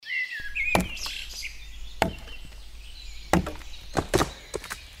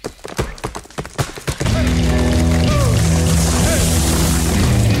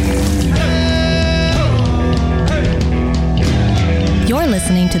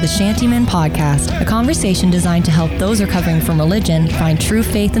to the Shantymen podcast, a conversation designed to help those recovering from religion find true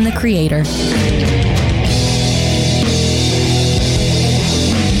faith in the Creator.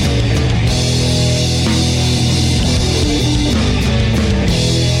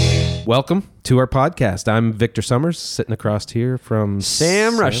 Welcome to our podcast. I'm Victor Summers, sitting across here from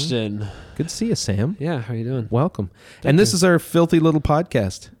Sam Rushton. Good to see you, Sam. Yeah, how you doing? Welcome. And this is our filthy little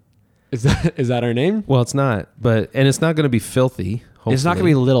podcast. Is that our name? Well, it's not, and it's not going to be filthy. Hopefully. It's not going to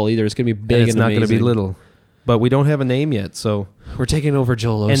be little either. It's going to be big and it's not going to be amazing. little. But we don't have a name yet, so we're taking over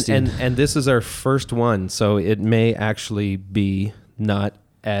Joel Osteen. And this is our first one, so it may actually be not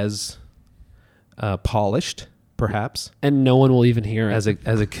as polished, perhaps, and no one will even hear it as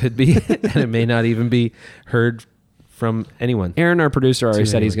it could be, and it may not even be heard from anyone. Aaron, our producer, already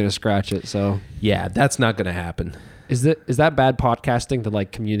said he's going to scratch it. So yeah, that's not going to happen. Is that bad podcasting to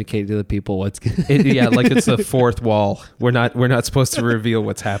like communicate to the people what's? Yeah, like it's the fourth wall. We're not supposed to reveal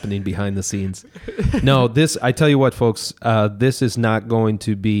what's happening behind the scenes. No, I tell you what, folks, this is not going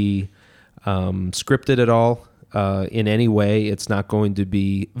to be scripted at all in any way. It's not going to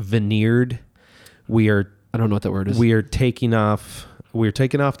be veneered. I don't know what that word is. We're taking off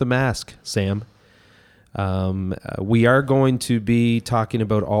the mask, Sam. We are going to be talking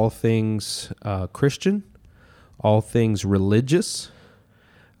about all things Christian, all things religious.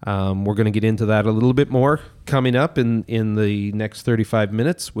 We're going to get into that a little bit more coming up in the next 35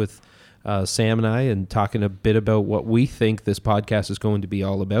 minutes with Sam and I, and talking a bit about what we think this podcast is going to be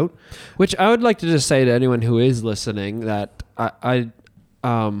all about. Which I would like to just say to anyone who is listening that I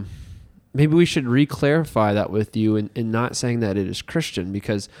maybe we should re-clarify that with you in not saying that it is Christian,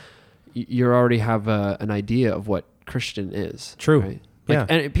 because you already have an idea of what Christian is. True. Right? Yeah.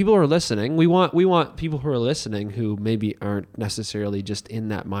 And people who are listening, we want people who are listening who maybe aren't necessarily just in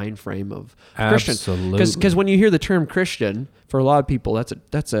that mind frame of Christian. Absolutely. Because when you hear the term Christian, for a lot of people, that's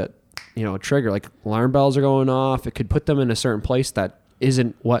a trigger. Like alarm bells are going off. It could put them in a certain place that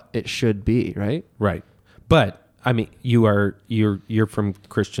isn't what it should be, right? Right. But I mean, you're from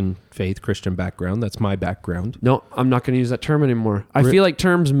Christian faith, Christian background. That's my background. No, I'm not going to use that term anymore. I feel like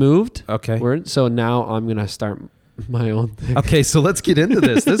terms moved. Okay. So now I'm going to start my own thing. Okay, so let's get into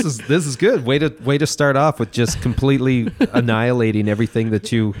this. This is good. Way to start off with just completely annihilating everything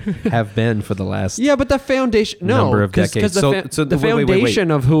that you have been for the last but the foundation number of decades. The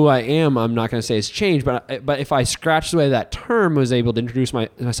foundation of who I am, I'm not going to say has changed, but if I scratched away that term, was able to introduce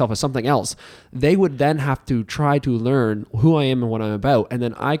myself as something else, they would then have to try to learn who I am and what I'm about, and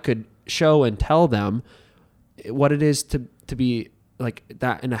then I could show and tell them what it is to be like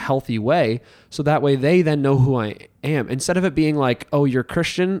that in a healthy way, so that way they then know who I am. Instead of it being like, oh, you're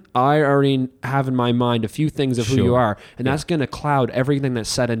Christian, I already have in my mind a few things of who you are, and that's going to cloud everything that's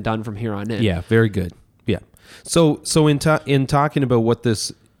said and done from here on in. Yeah, very good. Yeah. So in talking about what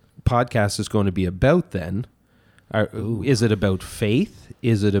this podcast is going to be about, then, is it about faith?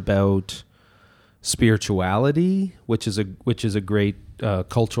 Is it about spirituality, which is a great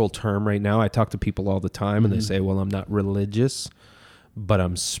cultural term right now? I talk to people all the time, and they say, well, I'm not religious, but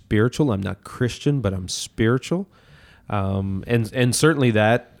I'm spiritual. I'm not Christian, but I'm spiritual. And certainly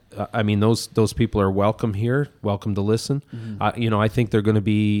that, I mean, those people are welcome here, welcome to listen. Mm-hmm. I think they're going to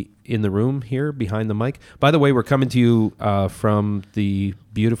be in the room here behind the mic. By the way, we're coming to you from the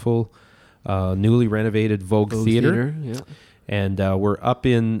beautiful, newly renovated Vogue Theater. Yeah. And we're up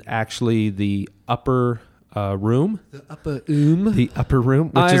in actually the upper room. The upper room.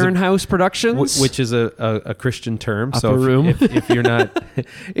 Which Iron House Productions. Which is a Christian term. Upper room. If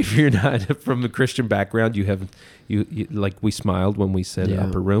you're not from a Christian background, you like, we smiled when we said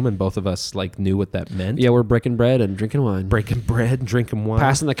upper room, and both of us like knew what that meant. Yeah, we're breaking bread and drinking wine. Breaking bread and drinking wine.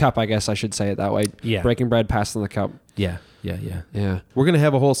 Passing the cup, I guess I should say it that way. Yeah. Breaking bread, passing the cup. Yeah. We're going to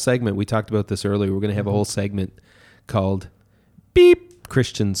have a whole segment. We talked about this earlier. We're going to have a whole segment called Beep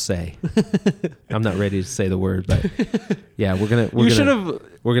Christians Say. I'm not ready to say the word, but yeah, we're gonna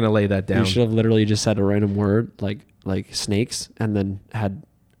lay that down. You should have literally just said a random word like snakes, and then had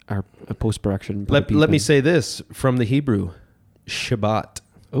our post-production. Let me say this from the Hebrew, Shabbat.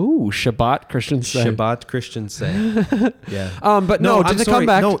 Oh, Shabbat Christians say. Shabbat Christians say. Yeah. But no, to come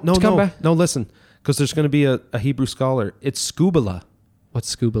back. No, listen, because there's going to be a Hebrew scholar. It's scubala.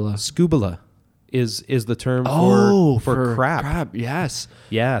 What's scubala? Scubala is the term for crap. Crap, yes.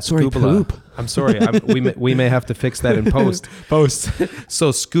 Yeah, sorry, scubala. poop. I'm sorry. We may have to fix that in post.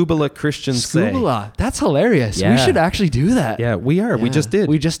 So scubala Christians say. Scubala. That's hilarious. Yeah. We should actually do that. Yeah, we are. Yeah. We just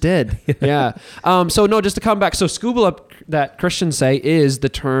did. Yeah. So no, just to come back. So scubala, that Christians say, is the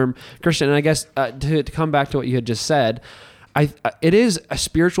term Christian. And I guess to come back to what you had just said, it is a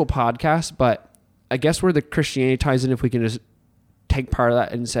spiritual podcast, but I guess where the Christianity ties in, if we can just take part of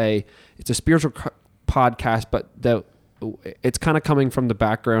that and say it's a spiritual podcast, but it's kind of coming from the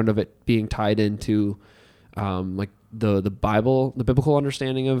background of it being tied into like the Bible, the biblical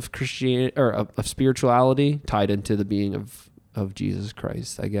understanding of Christianity or of spirituality, tied into the being of Jesus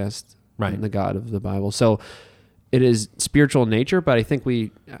Christ, I guess, right, and the God of the Bible. So it is spiritual in nature, but I think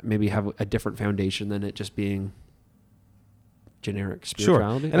we maybe have a different foundation than it just being generic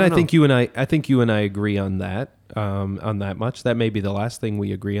spirituality. Sure. And I think you and I agree on that much. That may be the last thing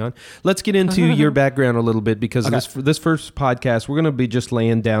we agree on. Let's get into your background a little bit, because this first podcast, we're going to be just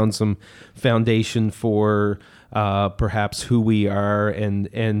laying down some foundation for perhaps who we are.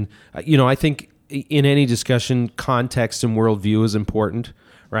 And I think in any discussion, context and worldview is important,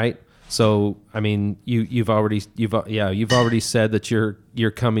 right? So, I mean, you've already said that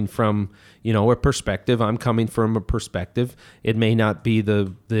you're coming from, a perspective. I'm coming from a perspective. It may not be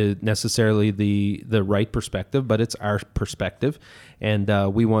the necessarily the right perspective, but it's our perspective,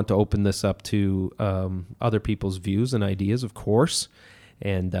 and we want to open this up to other people's views and ideas, of course,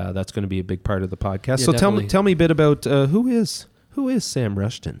 and that's going to be a big part of the podcast. Yeah, so definitely. tell me a bit about who is Sam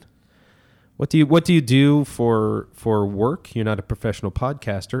Rushton. What do you do for work? You're not a professional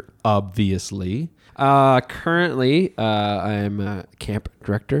podcaster, obviously. Currently, I'm a camp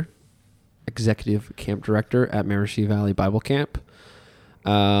director, executive camp director at Miramichi Valley Bible Camp.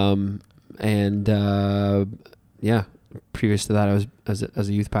 Previous to that, I was as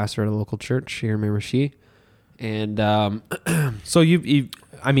a youth pastor at a local church here in Miramichi. And so you've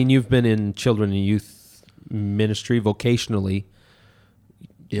been in children and youth ministry vocationally.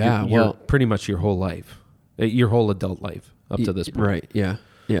 Yeah, you're pretty much your whole life, your whole adult life up to this point. Right, yeah.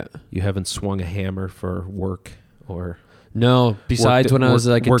 You haven't swung a hammer for work or... No, besides when I was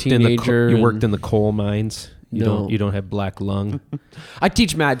like a teenager. You worked in the coal mines. You No. You don't have black lung. I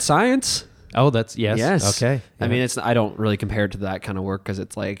teach mad science. Oh, that's... Yes. Okay. I mean, I don't really compare it to that kind of work because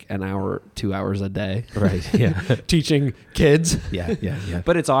it's like an hour, 2 hours a day. Right, yeah. Teaching kids. Yeah.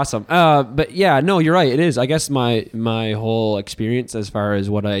 But it's awesome. But yeah, no, you're right. It is. I guess my whole experience as far as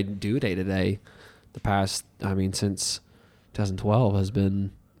what I do day to day, the past, since 2012 has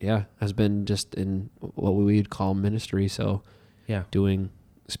been just in what we would call ministry. So yeah, doing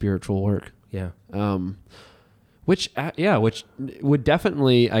spiritual work. Yeah. Which would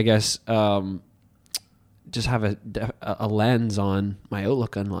definitely, I guess, just have a lens on my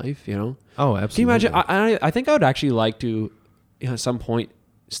outlook on life, Oh, absolutely. Can you imagine? I think I would actually like to, at some point,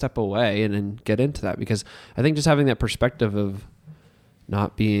 step away and then get into that, because I think just having that perspective of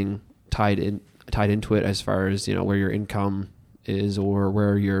not being tied into it as far as, where your income is or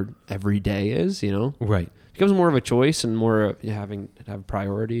where your everyday is, Right. It becomes more of a choice and more having to have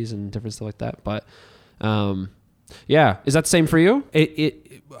priorities and different stuff like that. But, yeah. Is that the same for you?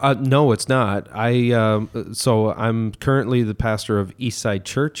 No, it's not. So I'm currently the pastor of Eastside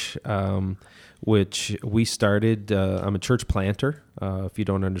Church, which we started. I'm a church planter. If you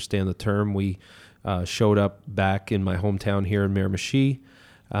don't understand the term, we showed up back in my hometown here in Miramichi,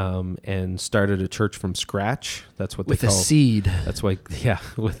 and started a church from scratch. That's what they call with a seed. That's why. Yeah.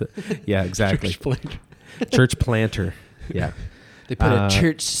 Exactly. Church planter. Church planter. Yeah. They put a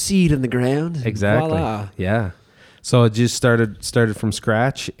church seed in the ground. Exactly. Voila. Yeah. So it just started from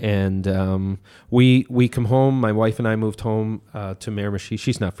scratch, and we come home. My wife and I moved home to Miramichi.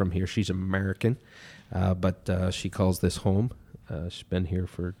 She's not from here; she's American, but she calls this home. She's been here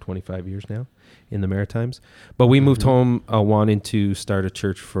for 25 years now in the Maritimes. But we moved home wanting to start a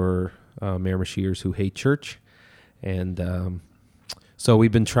church for Miramichiers who hate church, and so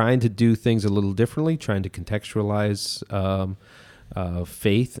we've been trying to do things a little differently, trying to contextualize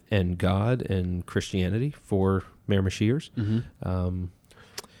faith and God and Christianity for Miramichiers. Mm-hmm.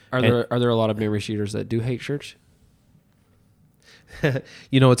 Are there a lot of Miramichiers that do hate church?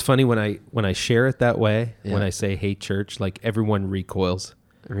 It's funny when I share it that way, when I say hate church, like everyone recoils.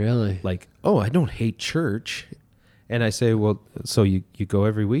 Really? Like, oh, I don't hate church. And I say, well, so you go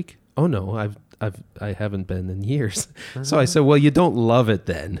every week? Oh no, I haven't been in years. So I said, well, you don't love it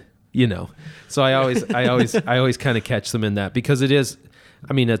then, So I always kind of catch them in that, because it is,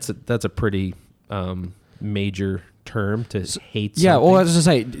 that's a pretty major term to hate something. Yeah, well, I was just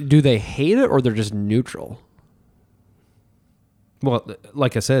say, do they hate it or they're just neutral? Well,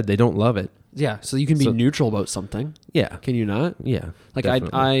 like I said, they don't love it. Yeah, so you can be neutral about something. Yeah. Can you not? Yeah. Like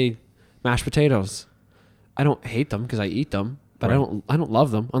I mashed potatoes. I don't hate them because I eat them, but Right. I don't love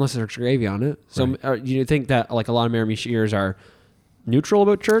them unless there's gravy on it. So Right. do you think that like a lot of Miramichiers are neutral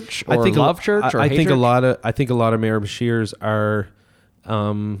about church or love church or I hate think church? I think a lot of Miramichiers are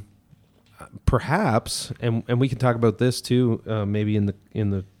perhaps, and we can talk about this too, maybe in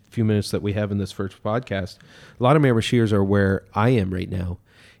the few minutes that we have in this first podcast, a lot of Miramishiers are where I am right now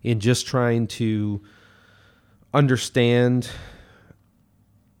in just trying to understand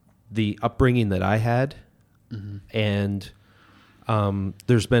the upbringing that I had. Mm-hmm. And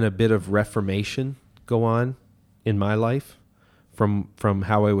there's been a bit of reformation go on in my life from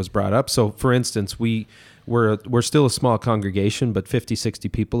how I was brought up. So for instance, we're still a small congregation, but 50, 60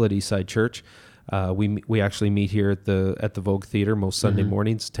 people at Eastside Church. We actually meet here at the Vogue Theater most Sunday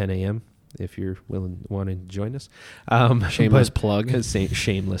mornings, 10 a.m. If you're wanting to join us. Shameless plug.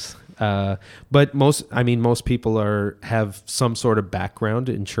 Shameless. But most people have some sort of background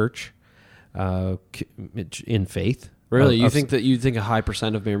in church, in faith. Really? You think a high %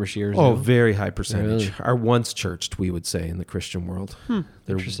 of Miramishiers? Oh, very high percentage. Really? Are once churched, we would say, in the Christian world.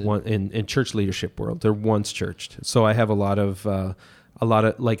 They're in church leadership world. They're once churched. So I have a lot of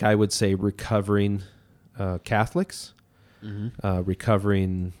like I would say recovering Catholics,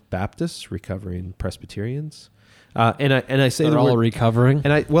 recovering Baptists, recovering Presbyterians, and I say they're all recovering.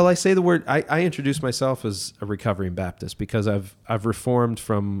 And I say the word. I introduce myself as a recovering Baptist because I've reformed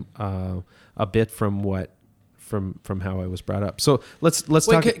from a bit from how I was brought up. So let's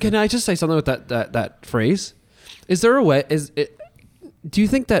talk. Can I just say something with that phrase? Is there a way? Do you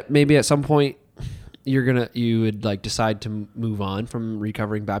think that maybe at some point you would like decide to move on from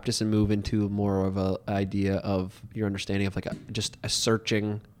recovering Baptist and move into more of a idea of your understanding of like just a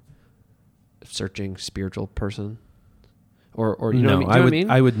searching spiritual person? Or you know what I mean?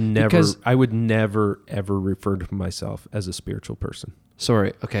 I would never ever refer to myself as a spiritual person.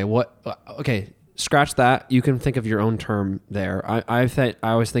 Sorry. Okay. Okay. Scratch that. You can think of your own term there. I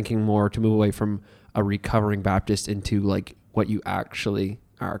was thinking more to move away from a recovering Baptist into like what you actually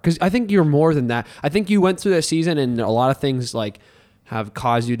are. Because I think you're more than that. I think you went through that season and a lot of things like have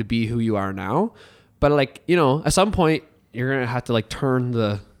caused you to be who you are now. But like, at some point you're going to have to like turn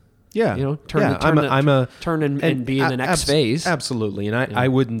and be in the next phase. Absolutely. And I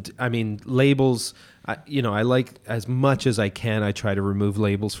wouldn't, labels, I like as much as I can, I try to remove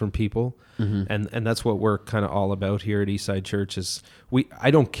labels from people. Mm-hmm. And that's what we're kind of all about here at Eastside Church is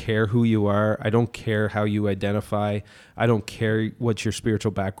I don't care who you are. I don't care how you identify. I don't care what your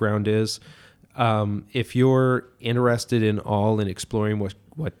spiritual background is. If you're interested in exploring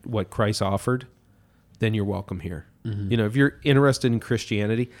what Christ offered, then you're welcome here. Mm-hmm. If you're interested in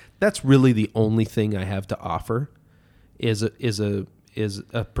Christianity, that's really the only thing I have to offer is a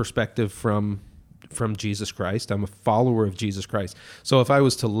perspective from Jesus Christ. I'm a follower of Jesus Christ. So if I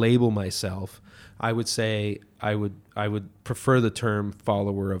was to label myself, I would say I would prefer the term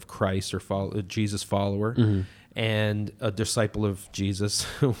follower of Christ or Jesus follower, and a disciple of Jesus,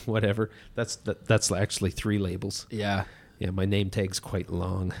 whatever. That's actually 3 labels. Yeah. Yeah, my name tag's quite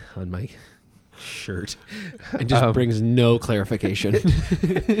long on my shirt. It just brings no clarification.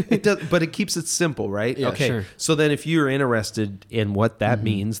 It does, but it keeps it simple, right? Yeah, okay. Sure. So then if you're interested in what that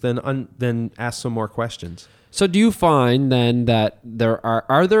means, then ask some more questions. So do you find then that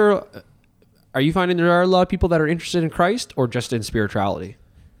are you finding there are a lot of people that are interested in Christ or just in spirituality?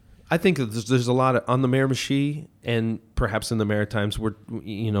 I think that there's a lot on the Miramichi and perhaps in the Maritimes, we're,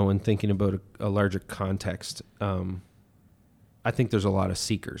 in thinking about a larger context, I think there's a lot of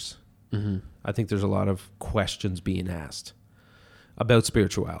seekers. Mm-hmm. I think there's a lot of questions being asked about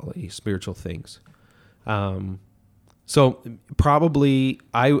spirituality, spiritual things. So probably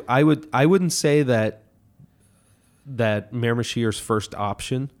I wouldn't say that Miramishi's first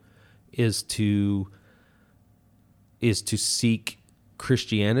option is to seek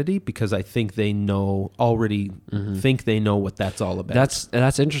Christianity because I think they think they know what that's all about.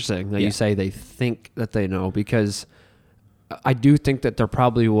 That's interesting that you say they think that they know, because I do think that there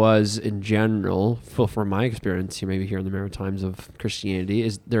probably was, in general, from my experience, maybe here in the Maritimes of Christianity,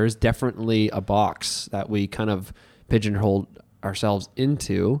 there is definitely a box that we kind of pigeonholed ourselves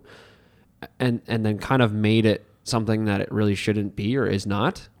into, and then kind of made it something that it really shouldn't be or is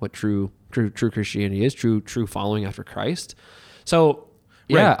not what true Christianity is, true following after Christ. So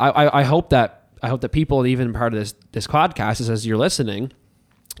yeah, right. I hope that people, even part of this podcast, is as you're listening,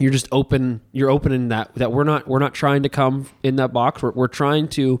 you're just open. You're open in that we're not trying to come in that box. We're trying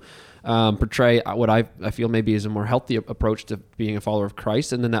to portray what I feel maybe is a more healthy approach to being a follower of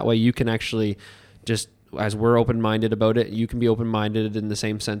Christ, and then that way you can actually just, as we're open-minded about it, you can be open-minded in the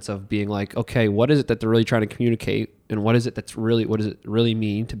same sense of being like, okay, what is it that they're really trying to communicate, and what does it really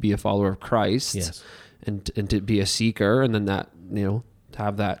mean to be a follower of Christ, yes, and to be a seeker, and then that to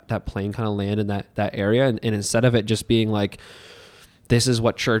have that plane kind of land in that area, and instead of it just being like, this is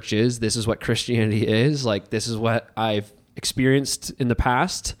what church is, this is what Christianity is, like this is what I've experienced in the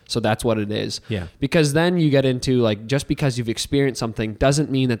past, so that's what it is. Yeah. Because then you get into like, just because you've experienced something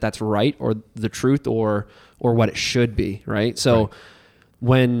doesn't mean that that's right or the truth or what it should be, right? So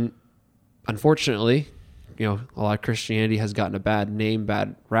when, unfortunately, you know, a lot of Christianity has gotten a bad name,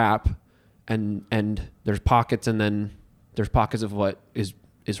 bad rap, and there's pockets, and then there's pockets of what is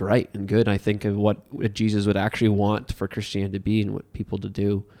right and good. And I think of what Jesus would actually want for Christianity to be and what people to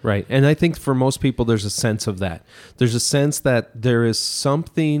do. Right. And I think for most people, there's a sense of that. There's a sense that there is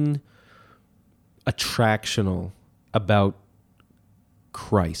something attractional about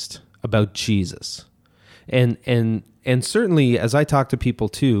Christ, about Jesus. And certainly as I talk to people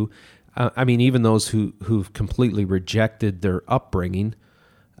too, I mean, even those who've completely rejected their upbringing,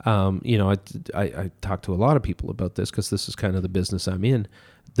 you know, I talk to a lot of people about this because this is kind of the business I'm in.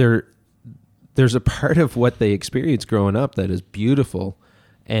 There's a part of what they experienced growing up that is beautiful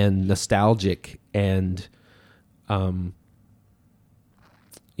and nostalgic and, you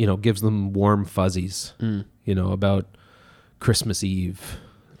know, gives them warm fuzzies, you know, about Christmas Eve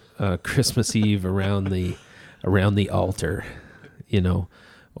around the altar, you know,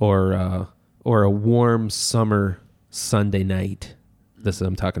 or a warm summer Sunday night.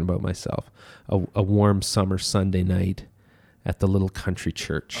 I'm talking about myself. A warm summer Sunday night at the little country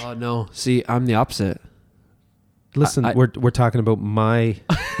church. Oh no! See, I'm the opposite. Listen, we're talking about my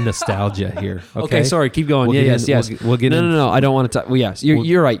nostalgia here. Okay, sorry. Keep going. We'll yes. We'll get into. No. I don't want to talk. Well, yes,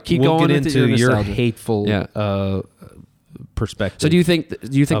 you're right. Keep going. We'll get into your nostalgia. hateful perspective. So do you think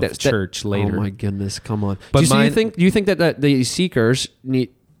that church later? Oh my goodness! Come on. But do you think that the seekers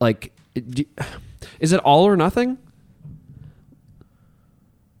need, like, is it all or nothing?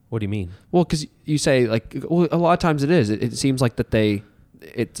 What do you mean? Well, because you say, like, well, a lot of times it is. It seems like that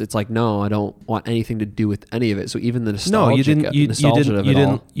it's like, no, I don't want anything to do with any of it. So even the nostalgia.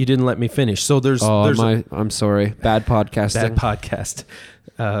 No, you didn't let me finish. So I'm sorry. Bad podcasting. Bad podcast.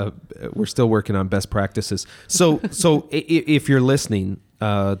 We're still working on best practices. So if you're listening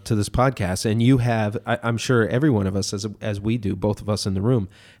to this podcast and you have, I'm sure every one of us, as we do, both of us in the room,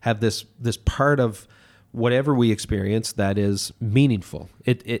 have this part of whatever we experience that is meaningful.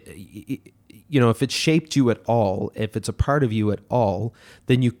 It you know, if it shaped you at all, if it's a part of you at all,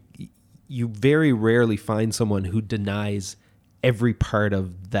 then you very rarely find someone who denies every part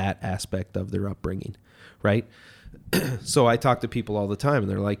of that aspect of their upbringing, right? So I talk to people all the time and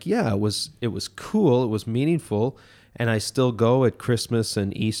they're like, yeah, it was cool, it was meaningful, and I still go at Christmas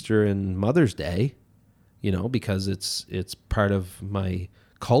and Easter and Mother's Day, you know, because it's part of my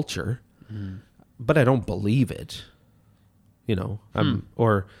culture. But I don't believe it, you know.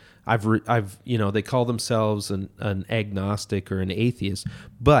 I've you know, they call themselves an agnostic or an atheist,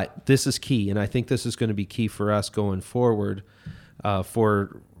 but this is key, and I think this is going to be key for us going forward,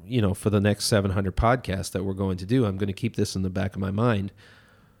 for the next 700 podcasts that we're going to do. I'm going to keep this in the back of my mind.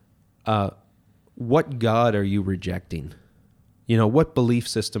 What God are you rejecting? You know, what belief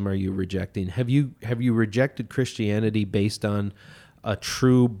system are you rejecting? Have you rejected Christianity based on a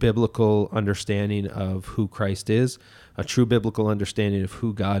true biblical understanding of who Christ is, a true biblical understanding of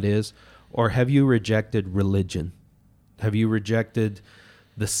who God is, or have you rejected religion? Have you rejected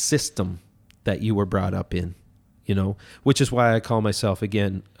the system that you were brought up in? You know, which is why I call myself,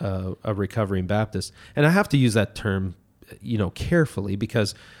 again, a recovering Baptist. And I have to use that term, you know, carefully,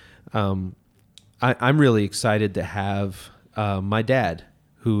 because I'm really excited to have my dad,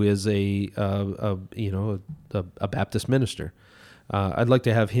 who is a Baptist minister. I'd like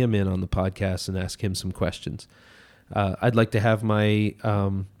to have him in on the podcast and ask him some questions. I'd like to have my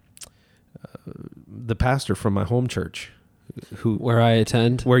the pastor from my home church, where I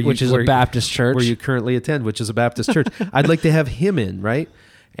attend, which is a Baptist church, where you currently attend, which is a Baptist church. I'd like to have him in, right?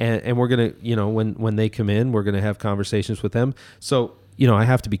 And we're gonna, you know, when they come in, we're gonna have conversations with them. So, you know, I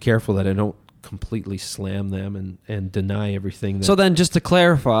have to be careful that I don't completely slam them and deny everything. So then, just to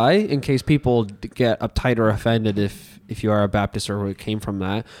clarify, in case people get uptight or offended, if you are a Baptist or who came from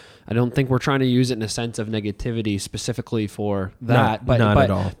that, I don't think we're trying to use it in a sense of negativity specifically for that. Not at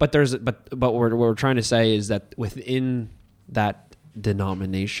all. But what we're trying to say is that within that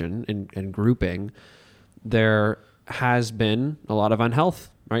denomination and grouping, there has been a lot of unhealth,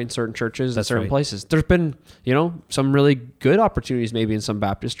 right, in certain churches, in certain places. There's been, you know, some really good opportunities maybe in some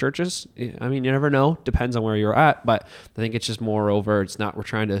Baptist churches. I mean, you never know. Depends on where you're at. But I think it's just moreover, it's not, we're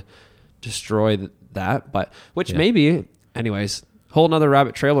trying to destroy that, but which maybe, anyways, whole nother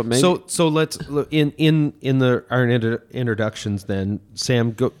rabbit trail. But maybe. So let's in our introductions then,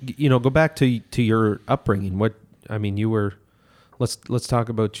 Sam, go back to your upbringing. What, I mean, you were, let's talk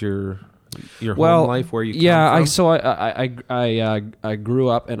about your home life, where you come from. I grew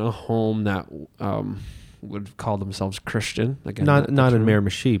up in a home that would call themselves Christian. Again, not in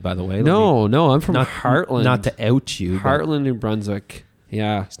Miramichi, by the way. No, I'm from Heartland. Not to out you. Heartland, New Brunswick.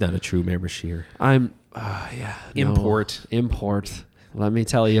 Yeah. He's not a true Miramichier. I'm, Import. Let me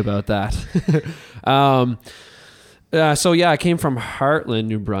tell you about that. So I came from Heartland,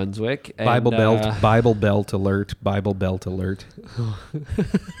 New Brunswick. And, Bible Belt alert.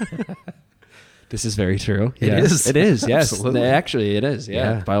 This is very true. It is. It is. Yes. Absolutely. Actually, it is.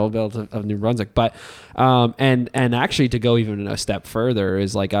 Yeah. Bible Belt of New Brunswick. But, and actually to go even a step further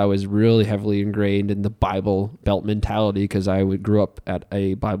is like, I was really heavily ingrained in the Bible Belt mentality because I grew up at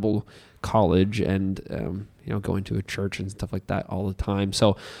a Bible college and, going to a church and stuff like that all the time.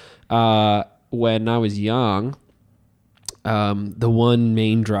 So, when I was young, the one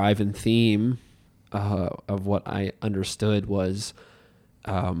main drive and theme, of what I understood was,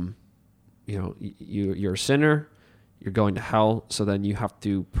 you're a sinner, you're going to hell, so then you have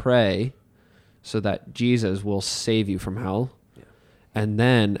to pray so that Jesus will save you from hell. Yeah. And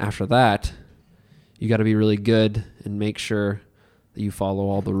then after that, you got to be really good and make sure that you follow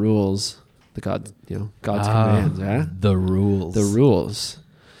all the rules, God's commands. Yeah? The rules.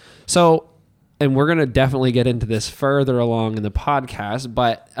 So, and we're going to definitely get into this further along in the podcast,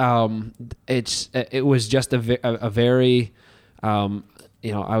 but it was just a very, I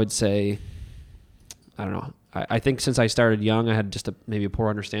would say, I don't know. I think since I started young, I had just maybe a poor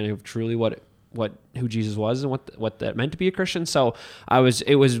understanding of truly who Jesus was and what that meant to be a Christian. So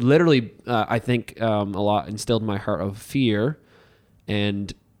it was literally, I think, a lot instilled in my heart of fear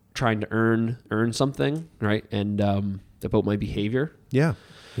and trying to earn something, right? And about my behavior. Yeah.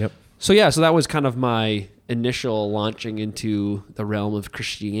 Yep. So that was kind of my initial launching into the realm of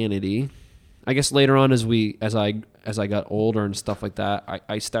Christianity. I guess later on, as I got older and stuff like that,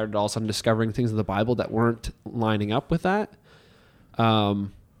 I started all of a sudden discovering things in the Bible that weren't lining up with that.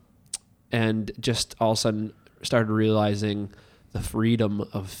 And just all of a sudden started realizing the freedom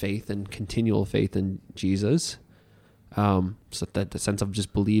of faith and continual faith in Jesus. So that the sense of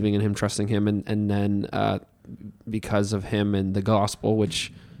just believing in him, trusting him, and then because of him and the gospel,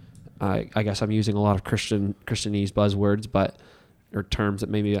 which I guess I'm using a lot of Christianese buzzwords, or terms that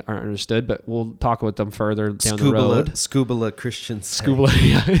maybe aren't understood, but we'll talk about them further down the road. Scuba Christians. Scuba,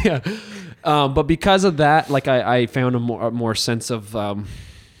 yeah. But because of that, like I found a more sense of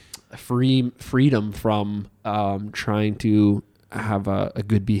freedom from trying to have a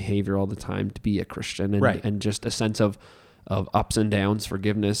good behavior all the time to be a Christian, and just a sense of ups and downs,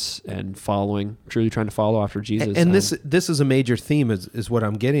 forgiveness, and truly trying to follow after Jesus. And this is a major theme, is what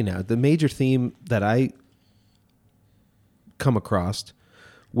I'm getting at. The major theme that I come across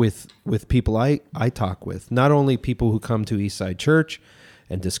with people I talk with, not only people who come to Eastside Church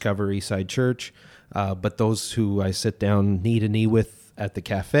and discover Eastside Church, but those who I sit down knee to knee with at the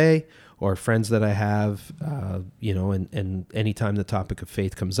cafe, or friends that I have, and anytime the topic of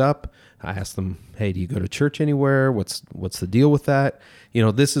faith comes up, I ask them, hey, do you go to church anywhere? What's the deal with that?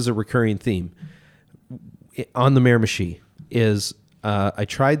 This is a recurring theme on the Miramichi is, I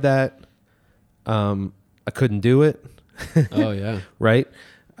tried that. I couldn't do it. Oh yeah. Right.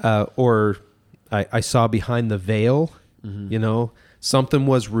 Or I saw behind the veil, something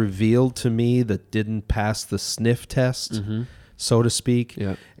was revealed to me that didn't pass the sniff test, so to speak.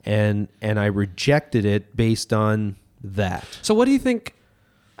 Yeah. And I rejected it based on that. So what do you think,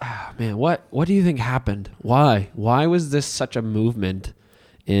 what do you think happened? Why was this such a movement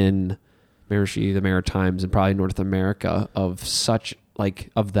in Miramichi, the Maritimes, and probably North America of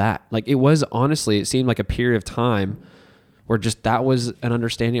that? Like it was, honestly, it seemed like a period of time where just that was an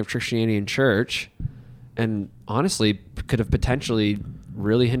understanding of Christianity and church, and honestly could have potentially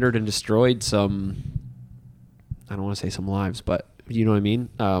really hindered and destroyed some, I don't want to say some lives, but you know what I mean?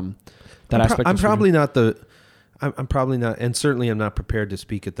 I'm probably not, and certainly I'm not prepared to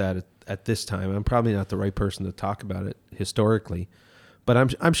speak at that at this time. I'm probably not the right person to talk about it historically, but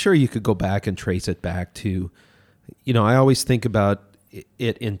I'm sure you could go back and trace it back to, I always think about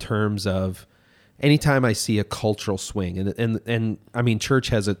it in terms of, anytime I see a cultural swing, and I mean, church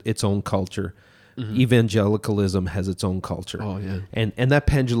has its own culture, evangelicalism has its own culture, and that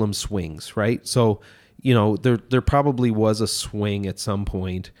pendulum swings, right? So, there probably was a swing at some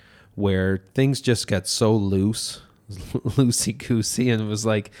point where things just got so loosey goosey, and it was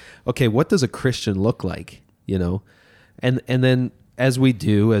like, okay, what does a Christian look like, and then as we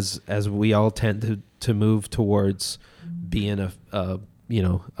do, as we all tend to move towards being a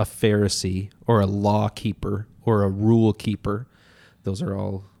Pharisee or a law keeper or a rule keeper. Those are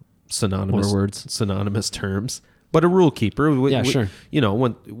all synonymous terms. But a rule keeper, sure.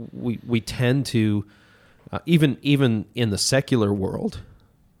 When we tend to, even in the secular world,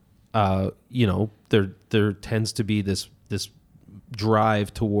 there tends to be this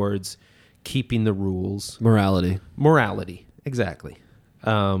drive towards keeping the rules. Morality, exactly.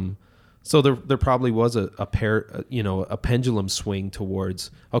 So there probably was a pendulum swing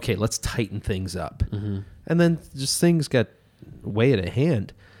towards, okay, let's tighten things up, and then just things got way out of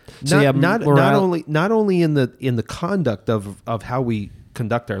hand. Not only in the conduct of how we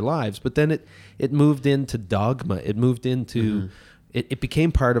conduct our lives, but then it moved into dogma. It moved into it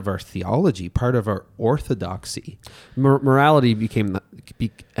became part of our theology, part of our orthodoxy. Morality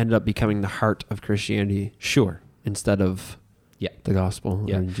ended up becoming the heart of Christianity. Sure, instead of the gospel.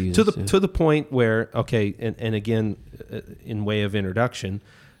 Yeah, Jesus, to the point where, okay, and again, in way of introduction,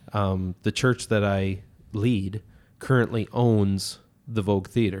 the church that I lead currently owns the Vogue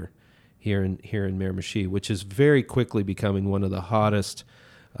Theater here in Miramichi, which is very quickly becoming one of the hottest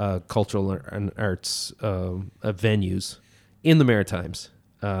cultural and arts venues in the Maritimes.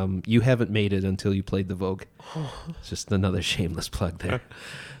 You haven't made it until you played the Vogue. It's just another shameless plug there.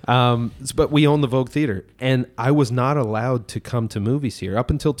 But we own the Vogue Theater, and I was not allowed to come to movies here.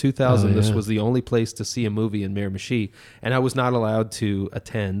 Up until 2000, this was the only place to see a movie in Miramichi, and I was not allowed to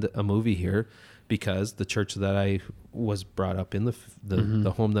attend a movie here because the church that I was brought up in,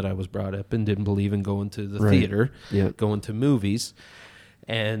 the home that I was brought up in, didn't believe in going to the theater, going to movies.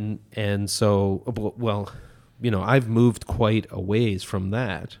 And so, well, I've moved quite a ways from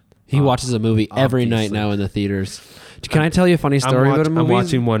that. He watches a movie every night now in the theaters. Can I tell you a funny story about a movie? I'm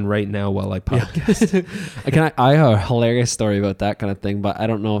watching one right now while I podcast. I have a hilarious story about that kind of thing, but I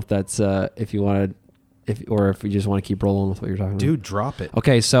don't know if that's if you just want to keep rolling with what you're talking about. Dude, drop it.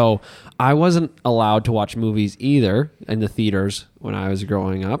 Okay, so I wasn't allowed to watch movies either in the theaters when I was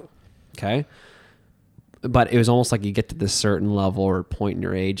growing up. Okay. But it was almost like you get to this certain level or point in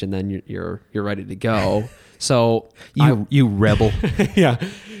your age, and then you're ready to go. So you rebel. Yeah.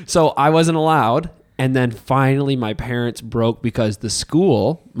 So I wasn't allowed, and then finally my parents broke because the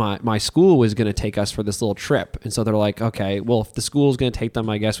school, my school was going to take us for this little trip, and so they're like, okay, well, if the school's going to take them,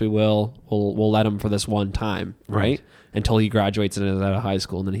 I guess we will. We'll let him for this one time, right? Until he graduates and is out of high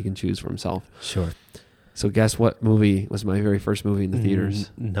school, and then he can choose for himself. Sure. So guess what movie was my very first movie in the theaters?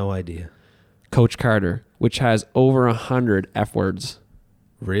 No idea. Coach Carter, which has over 100 F words.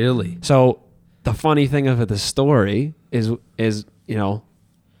 Really? So the funny thing of the story is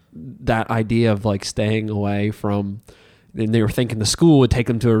that idea of like staying away from, and they were thinking the school would take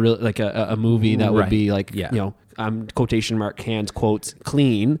them to a movie that would be like, I'm quotation mark hands quotes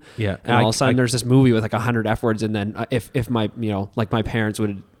clean. Yeah. And all of a sudden there's this movie with like 100 F words. And then if my, my parents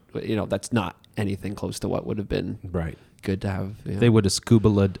would, that's not anything close to what would have been good to have. They would have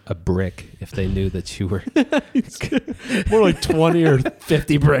scuba-led a brick if they knew that you were more like 20 or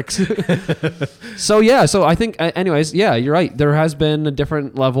 50 bricks. So I think anyways, you're right. There has been a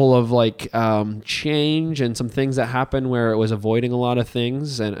different level of like change and some things that happened where it was avoiding a lot of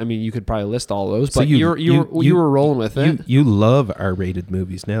things. And I mean, you could probably list all those, but you were rolling with it. You love R-rated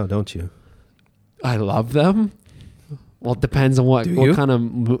movies now, don't you? I love them. Well, it depends on what kind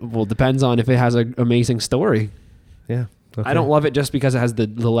of. Well, depends on if it has an amazing story. Yeah. Okay. I don't love it just because it has the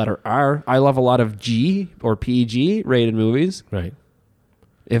letter R. I love a lot of G or PG rated movies. Right.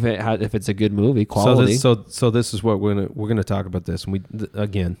 If it's a good movie, quality. So this is what we're gonna talk about this,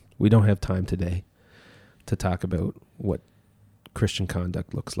 and we don't have time today to talk about what Christian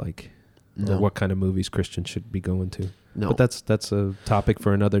conduct looks like, or what kind of movies Christians should be going to. No, but that's a topic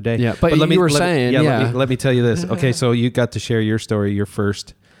for another day. Yeah, but let me tell you this. Okay, so you got to share your story. You're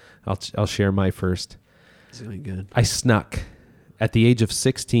first. I'll share my first. It's really good. I snuck at the age of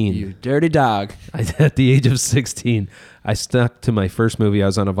 16. You dirty dog. At the age of 16, I snuck to my first movie. I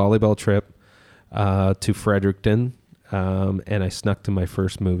was on a volleyball trip to Fredericton, and I snuck to my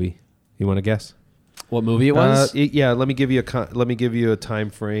first movie. You want to guess what movie it was? Let me give you a time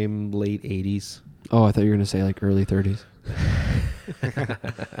frame. Late 80s. Oh, I thought you were going to say like early 30s.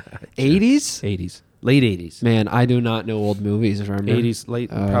 80s? 80s. Late 80s. Man, I do not know old movies. Remember? 80s,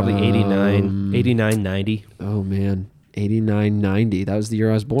 late, probably 89, 90. Oh, man. 89, 90. That was the year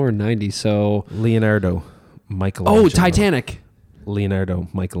I was born, 90. So Leonardo, Michelangelo. Oh, Titanic. Leonardo,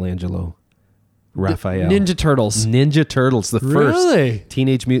 Michelangelo, Raphael. Ninja Turtles. The first. Really?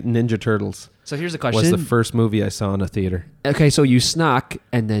 Teenage Mutant Ninja Turtles. So here's the question. Was the first movie I saw in a theater. Okay, so you snuck,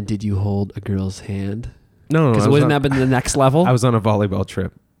 and then did you hold a girl's hand? No. Because wouldn't that been the next level? I was on a volleyball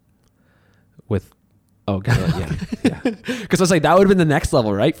trip with... Oh, God. Yeah. Because I was like, that would have been the next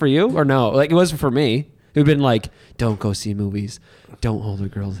level, right? For you? Or no? Like, it wasn't for me. It would have been like, don't go see movies. Don't hold a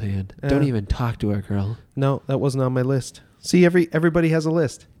girl's hand. Don't even talk to a girl. No, that wasn't on my list. See, everybody has a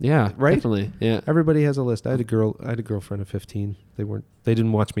list. Yeah, right. Definitely. Yeah, Everybody has a list. I had a girlfriend of 15. They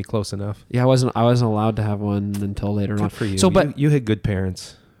didn't watch me close enough. Yeah, I wasn't allowed to have one until later on. Good for you. So, but you had good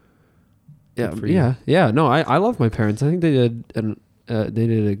parents. Yeah. No, I love my parents. I think they did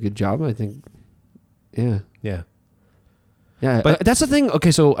a good job. I think. Yeah. Yeah. Yeah, but that's the thing.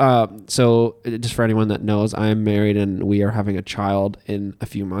 Okay, so just for anyone that knows, I am married and we are having a child in a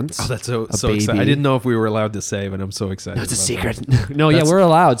few months. Oh, that's so exciting! I didn't know if we were allowed to say, but I'm so excited. No, it's a secret. We're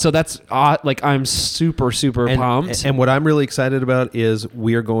allowed. So that's I'm super pumped. And what I'm really excited about is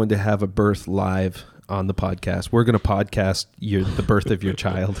we are going to have a birth live on the podcast. We're going to podcast the birth of your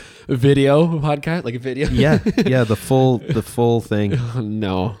child. A video podcast, like a video. Yeah, the full thing.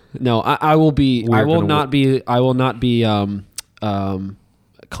 No, I will be. I will not be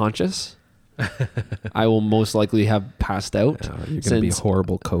conscious. I will most likely have passed out. You're going to be a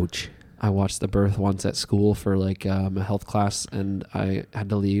horrible coach. I watched the birth once at school for like a health class, and I had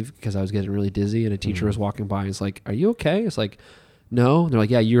to leave because I was getting really dizzy. And a teacher was walking by and it's like, "Are you okay?" It's like, "No." And they're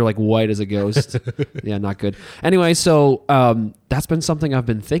like, "Yeah, you're like white as a ghost." Yeah, not good. Anyway, so that's been something I've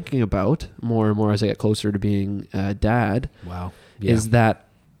been thinking about more and more as I get closer to being a dad. Wow. Yeah. Is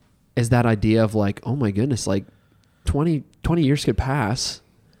that idea of like, oh my goodness, like 20 years could pass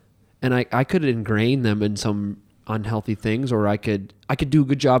and I could ingrain them in some unhealthy things, or I could do a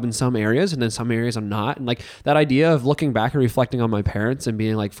good job in some areas and in some areas I'm not. And like that idea of looking back and reflecting on my parents and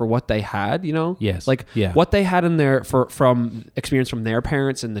being like, for what they had, yes, like what they had in there from experience from their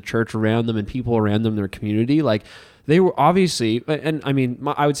parents and the church around them and people around them, their community, like they were obviously, and I mean,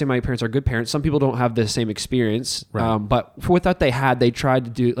 I would say my parents are good parents. Some people don't have the same experience, right. But for what they had, they tried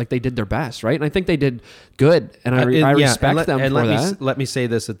to do, like they did their best, right? And I think they did good, and I respect them for that. Let me say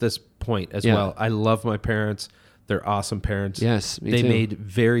this at this point as well. I love my parents. They're awesome parents. Yes, me they too. made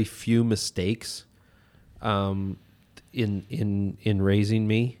very few mistakes, in raising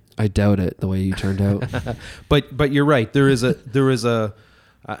me. I doubt it the way you turned out. But you're right.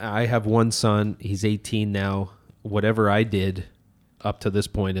 I have one son. He's 18 now. Whatever I did up to this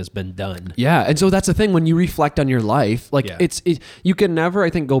point has been done. Yeah, and so that's the thing when you reflect on your life, like you can never,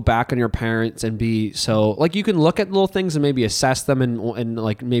 I think, go back on your parents and be so like you can look at little things and maybe assess them and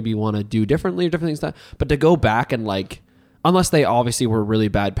like maybe want to do differently or different things that, but to go back and like, unless they obviously were really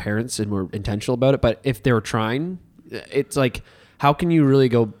bad parents and were intentional about it, but if they were trying, it's like, how can you really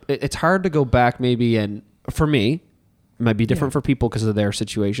go? It's hard to go back maybe, and for me, it might be different for people because of their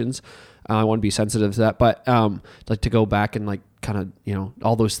situations. I want to be sensitive to that, but like to go back and like kind of,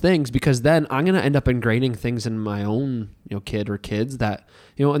 all those things, because then I'm going to end up ingraining things in my own, kid or kids that,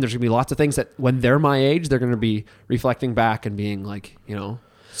 and there's gonna be lots of things that when they're my age, they're going to be reflecting back and being like,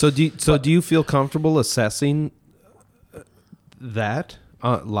 So do you feel comfortable assessing that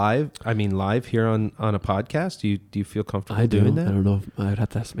live? I mean, live here on a podcast. Do you feel comfortable doing that? I don't know. I'd have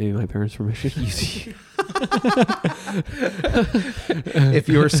to ask maybe my parents' permission. If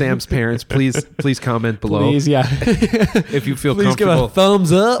you're Sam's parents, please comment below. Please, yeah. If you feel please comfortable, give a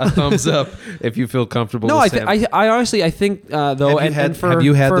thumbs up. A thumbs up. If you feel comfortable. No, with I honestly think though. Have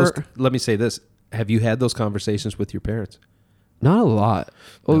you had those? Let me say this: have you had those conversations with your parents? Not a lot.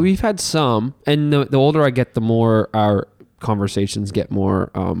 Well, we've had some, and the older I get, the more our conversations get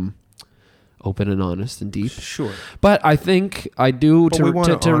more open and honest and deep. Sure. But I think I do to respond.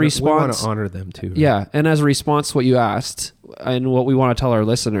 We want to honor them too. Right? Yeah, and as a response to what you asked and what we want to tell our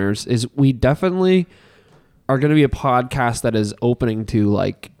listeners is we definitely are going to be a podcast that is opening to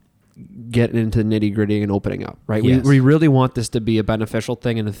like getting into nitty gritty and opening up, right? Yes. We really want this to be a beneficial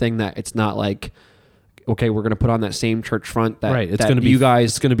thing and a thing that it's not like, okay, we're going to put on that same church front that, right. It's that going to be you guys.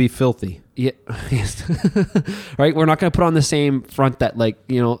 It's going to be filthy. Yeah. Right. We're not going to put on the same front that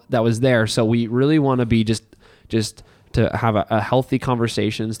that was there. So we really want to be just to have a healthy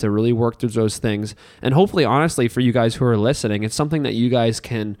conversations, to really work through those things. And hopefully, honestly, for you guys who are listening, it's something that you guys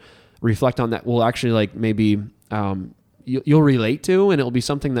can reflect on that will actually like maybe, you'll relate to, and it'll be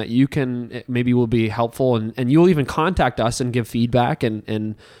something that you can maybe will be helpful, and you'll even contact us and give feedback,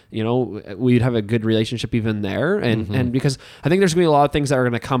 and we'd have a good relationship even there, and because I think there's gonna be a lot of things that are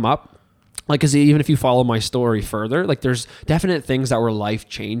gonna come up, like because even if you follow my story further, like there's definite things that were life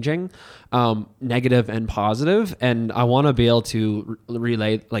changing, negative and positive, and I want to be able to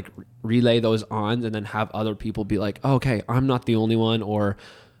relay those on, and then have other people be like, oh, okay, I'm not the only one, or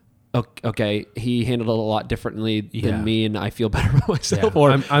okay, he handled it a lot differently than me, and I feel better about myself,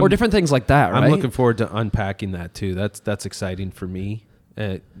 or different things like that, right? I'm looking forward to unpacking that too. That's exciting for me,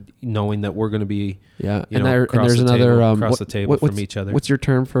 knowing that we're going to be across the table from each other. What's your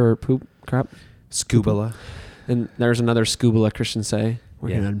term for poop crap? Scubala. And there's another scubala Christians say. We're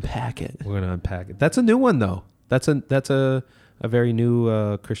going to unpack it. We're going to unpack it. That's a new one though. That's a very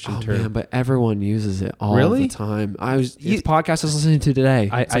new Christian term. Man, but everyone uses it all Really? the time. It's podcast I was listening to today.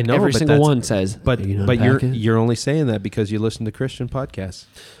 I know, every but single that's- one says. But "Are you not but packing?" you're only saying that because you listen to Christian podcasts.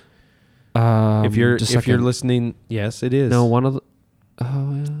 If just a you're second. listening, yes, it is. No, one of the.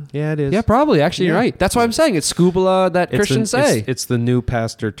 Oh yeah. Yeah, it is. Yeah, probably. Actually, you're Yeah. right. That's why I'm saying it's scuba that Christians say. It's the new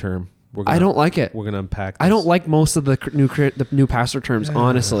pastor term. I don't like it. We're gonna unpack this. I don't like most of the new pastor terms.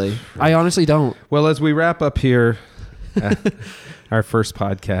 Honestly, I honestly don't. Well, as we wrap up here, our first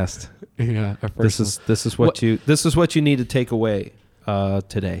podcast. Yeah, This is what you need to take away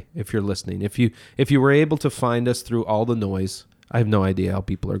today if you're listening. If you were able to find us through all the noise, I have no idea how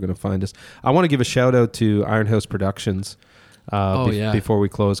people are going to find us. I want to give a shout out to Iron House Productions before we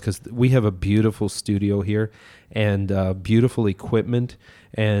close, because we have a beautiful studio here and beautiful equipment.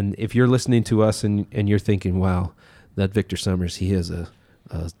 And if you're listening to us and you're thinking, wow, that Victor Summers, he has a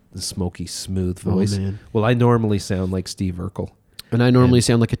smoky, smooth voice. Man. Well, I normally sound like Steve Urkel. And I normally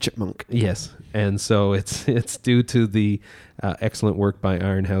sound like a chipmunk. Yes, and so it's due to the excellent work by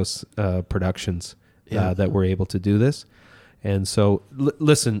Iron House Productions that we're able to do this. And so,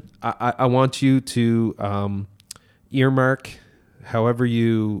 listen, I want you to earmark however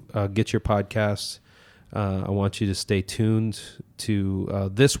you get your podcasts. I want you to stay tuned to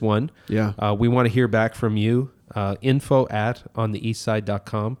this one. Yeah. We want to hear back from you.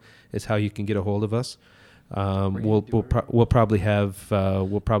 info@ontheeastside.com is how you can get a hold of us. We'll probably have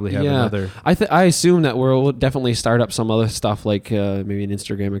another. I assume that we'll definitely start up some other stuff like maybe an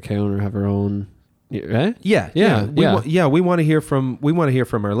Instagram account or have our own. Right? Yeah. We want to hear from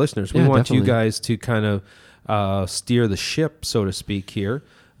our listeners. We want you guys to kind of steer the ship, so to speak, here,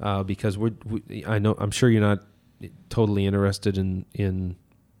 because I'm sure you're not totally interested in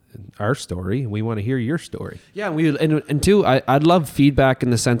our story. We want to hear your story. Yeah, and too, I'd love feedback in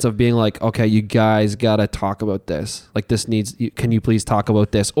the sense of being like, okay, you guys gotta talk about this. Like this can you please talk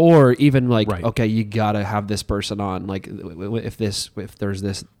about this? Or even like, Right. Okay, you gotta have this person on. Like if there's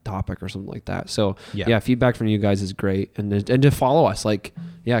this topic or something like that. So yeah, feedback from you guys is great, and to follow us, like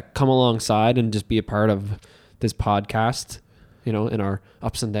come alongside and just be a part of this podcast. In our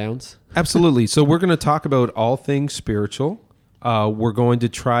ups and downs. Absolutely. So we're going to talk about all things spiritual. We're going to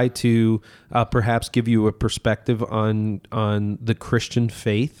try to perhaps give you a perspective on the Christian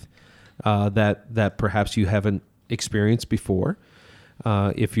faith that perhaps you haven't experienced before.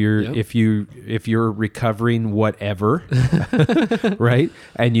 If you're recovering whatever, right,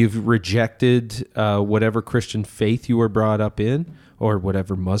 and you've rejected whatever Christian faith you were brought up in, or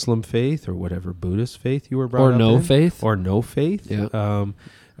whatever Muslim faith, or whatever Buddhist faith you were brought up in, or no faith. Yeah.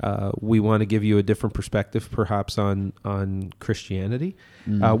 We want to give you a different perspective, perhaps on Christianity.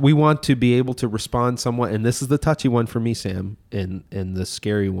 We want to be able to respond somewhat, and this is the touchy one for me, Sam, and the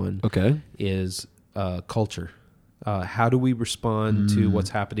scary one. Okay, is culture. How do we respond to what's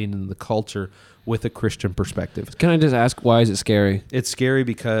happening in the culture with a Christian perspective? Can I just ask, why is it scary? It's scary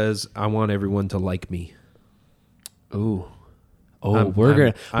because I want everyone to like me. Ooh.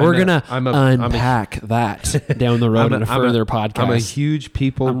 We're gonna unpack that down the road in a further podcast. I'm a huge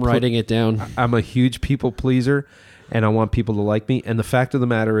people. I'm writing it down. I'm a huge people pleaser, and I want people to like me. And the fact of the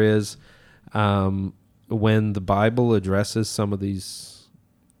matter is, when the Bible addresses some of these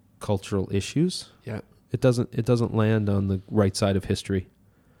cultural issues, it doesn't land on the right side of history.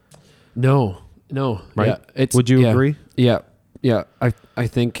 No, right? Yeah, would you agree? Yeah. I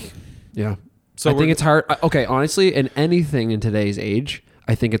think. Yeah. So I think it's hard. Okay, honestly, in anything in today's age,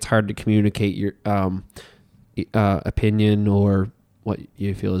 I think it's hard to communicate your opinion or what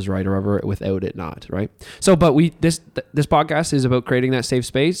you feel is right or whatever without it not, right? So, but this podcast is about creating that safe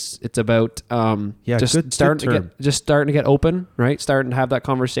space. It's about starting to get open, right? Starting to have that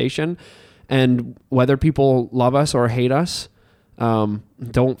conversation, and whether people love us or hate us,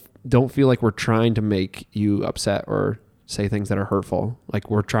 don't feel like we're trying to make you upset or say things that are hurtful. Like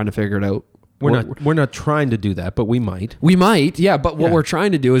we're trying to figure it out. We're not trying to do that, but we might. We might, yeah. But what we're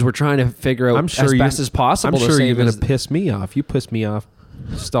trying to do is we're trying to figure out as best as possible. I'm sure you're going to piss me off. You pissed me off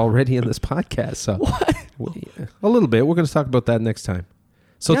just already in this podcast. So what? A little bit. We're going to talk about that next time.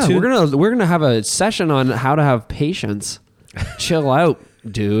 So we're gonna have a session on how to have patience. Chill out,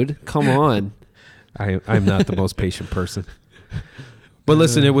 dude. Come on. I'm not the most patient person. But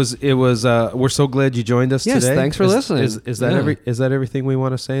listen, it was. We're so glad you joined us today. Yes, thanks for listening. Is that everything we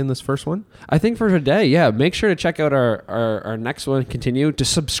want to say in this first one? I think for today, yeah. Make sure to check out our next one. Continue to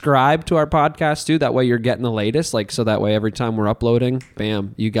subscribe to our podcast too. That way you're getting the latest. So that way every time we're uploading,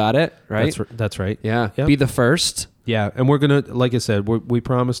 bam, you got it right. That's right. Yeah, yep. Be the first. Yeah, and we're gonna, like I said, we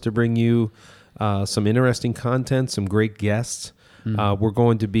promise to bring you some interesting content, some great guests. We're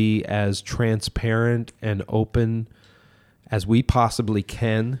going to be as transparent and open as we possibly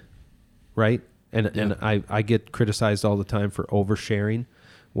can, right? And I get criticized all the time for oversharing,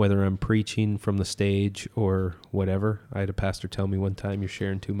 whether I'm preaching from the stage or whatever. I had a pastor tell me one time, you're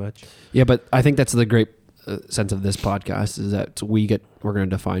sharing too much. Yeah, but I think that's the great sense of this podcast is that we're going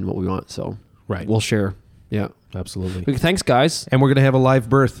to define what we want. So we'll share. Yeah, absolutely. Thanks, guys. And we're going to have a live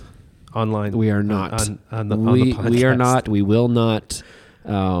birth online. We are not on the podcast. We are not. We will not.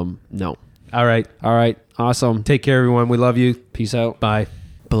 No. All right. Awesome. Take care, everyone. We love you. Peace out. Bye.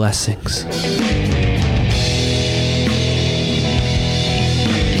 Blessings.